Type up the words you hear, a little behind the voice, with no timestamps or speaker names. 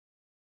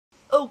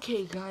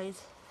Okay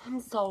guys, I'm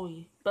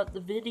sorry, but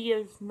the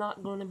video's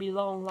not going to be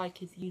long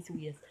like it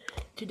usually is.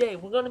 Today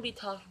we're going to be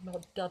talking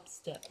about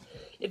dubstep.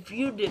 If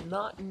you did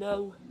not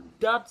know,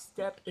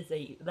 dubstep is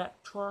a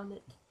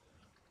electronic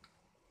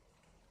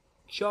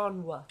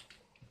genre.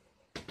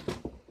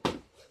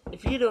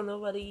 If you don't know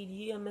what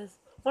EDM is,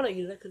 why don't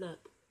you look it up?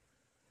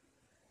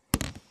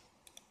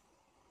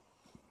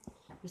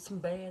 It's some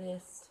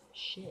badass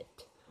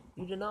shit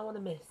you do not want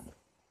to miss.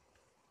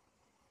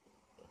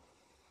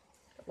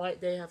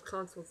 Like they have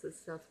consoles and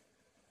stuff.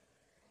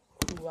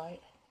 Cool,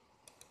 right?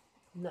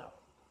 No.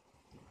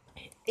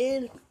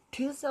 In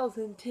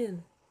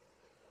 2010,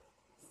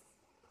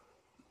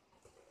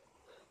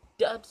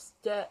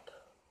 dubstep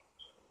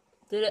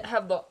didn't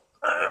have the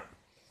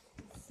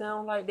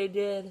sound like they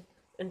did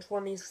in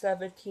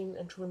 2017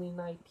 and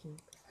 2019.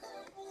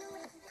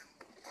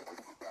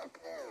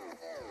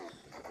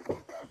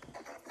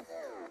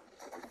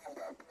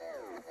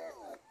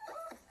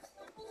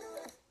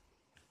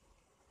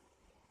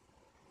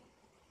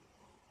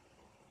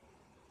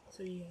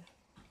 So yeah,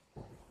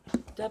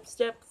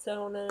 dubstep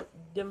sounded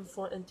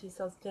different in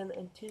 2010.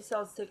 In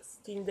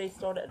 2016 they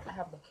started to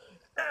have the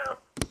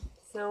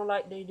sound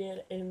like they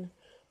did in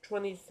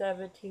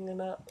 2017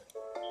 and up.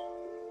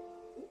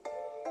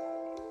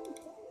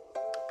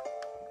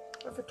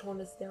 I have to turn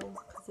this down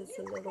because it's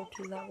a little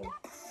too loud.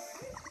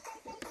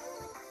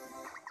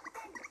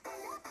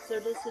 So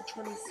this is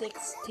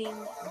 2016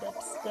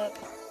 dubstep.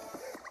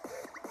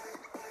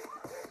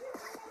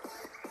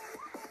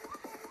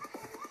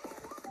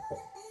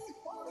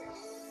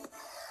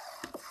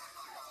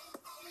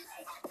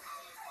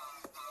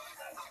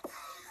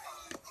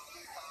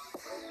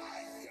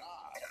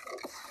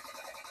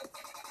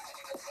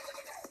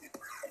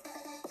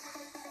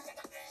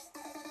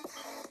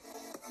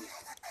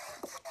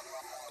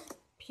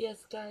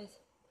 P.S. guys,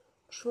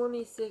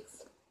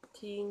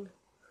 2016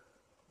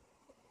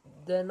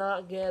 did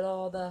not get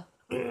all the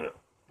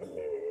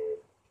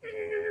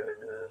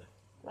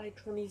like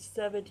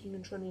 2017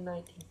 and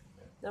 2019.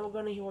 Now we're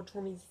gonna hear a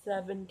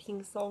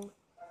 2017 song,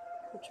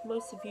 which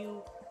most of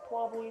you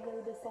probably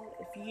know this song.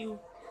 If you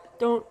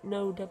don't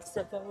know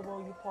dubstep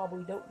volleyball, you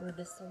probably don't know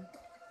this song.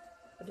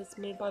 But it's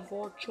made by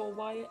Virtual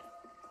Riot.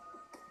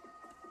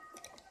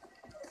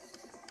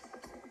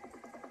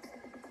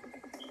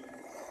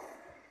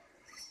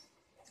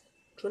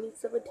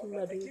 "2017,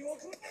 my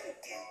dudes."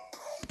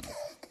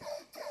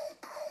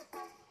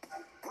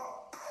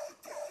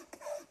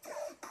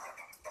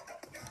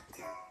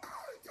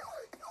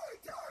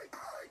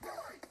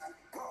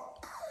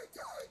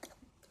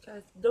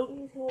 Guys, don't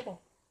you hear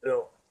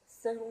the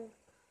sound?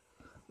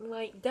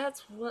 Like,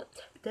 that's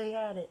what they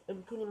added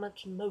in pretty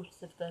much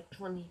most of the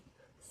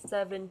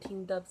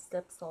 2017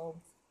 dubstep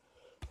songs.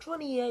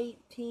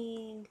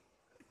 2018,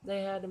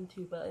 they had them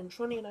too, but in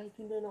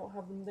 2019 they don't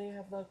have them. They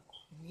have the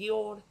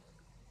weird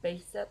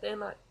bass set. They're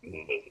not.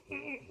 In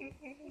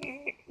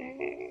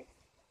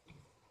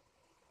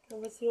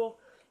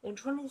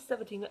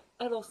 2017,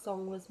 another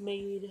song was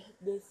made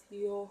this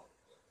year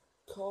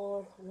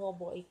called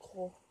Robot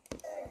Call.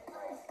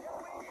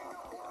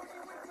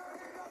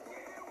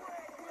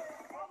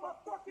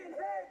 Fucking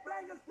head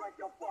bangers, break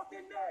your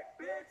fucking neck,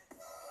 bitch.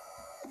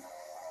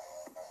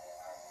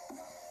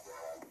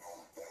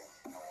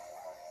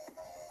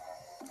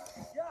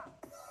 Yeah.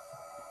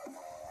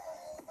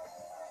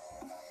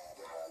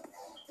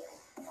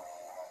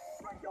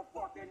 Break your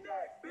fucking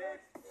neck,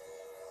 bitch.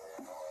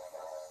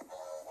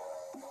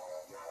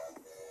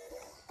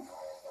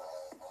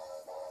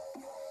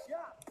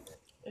 Yeah.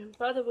 And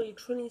by the way,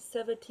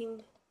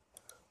 2017,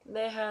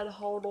 they had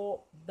harder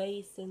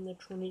bass in the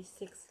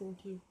 2016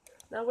 too.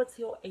 Now let's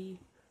hear a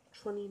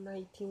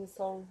 2019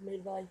 song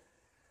made by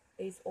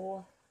Ace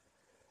Or.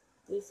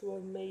 This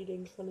was made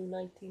in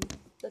 2019.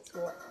 Let's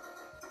hear it.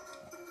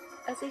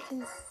 As you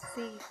can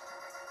see,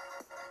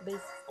 bass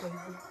is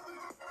crazy.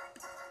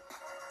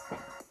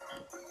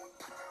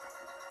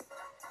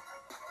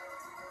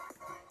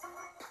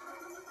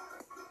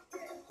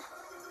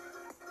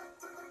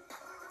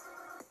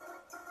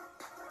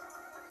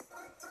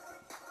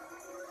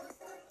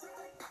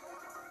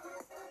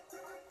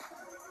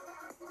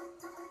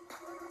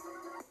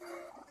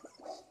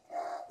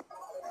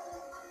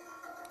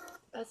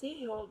 As you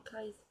hear,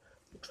 guys,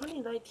 the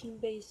 2019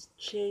 bass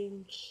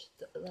changed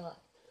a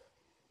lot.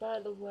 By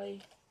the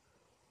way,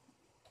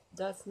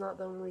 that's not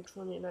the only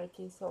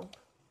 2019 song.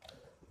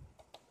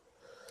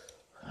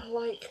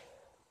 Like,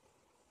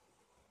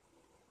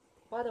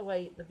 by the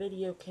way, the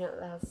video can't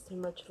last too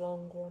much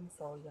longer. I'm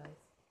sorry,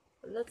 guys.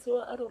 But let's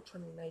hear other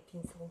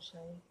 2019 songs,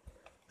 shall we?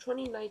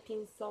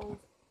 2019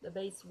 songs, the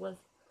bass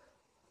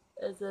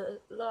is a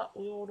lot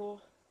weirder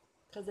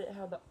because it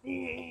had the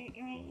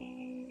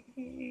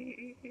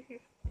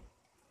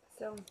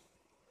sound.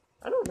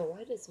 I don't know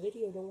why this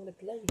video don't want to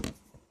play.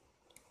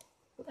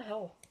 What the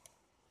hell?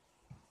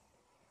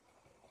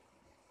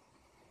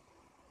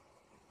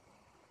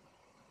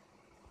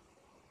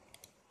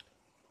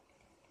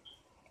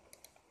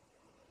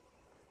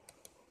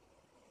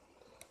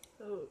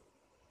 So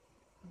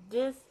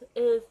this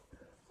is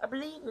a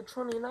believe a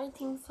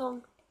 2019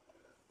 song.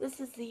 This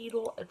is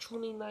either a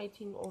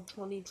 2019 or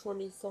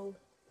 2020 song.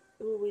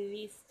 It was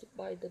released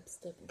by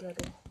Dubstep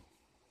Ghetto.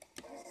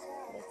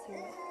 Let's hear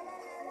it.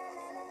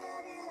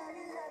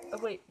 Oh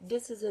wait,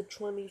 this is a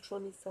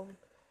 2020 song.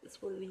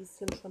 It's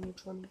released in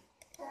 2020.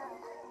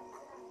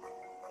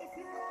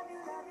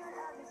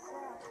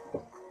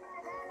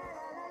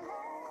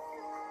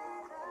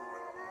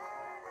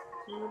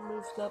 You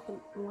moved up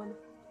one.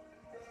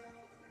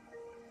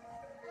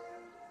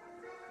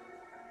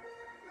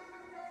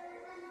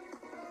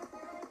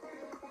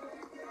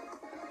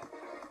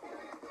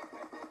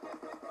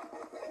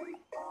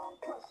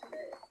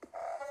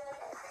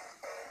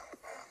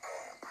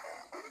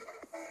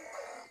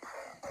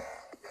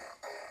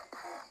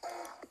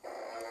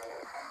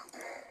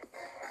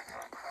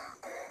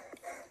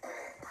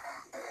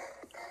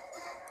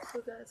 So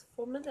guys,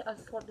 for a minute I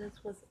thought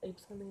this was a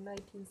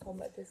 2019 song,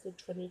 but this is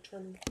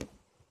 2020.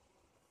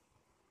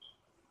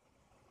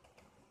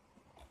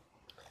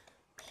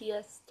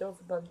 P.S. There's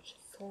a bunch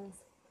of songs.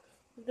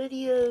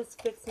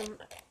 Videos fixing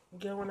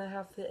going to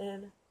have to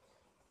end.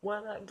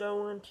 Why not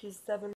go into 7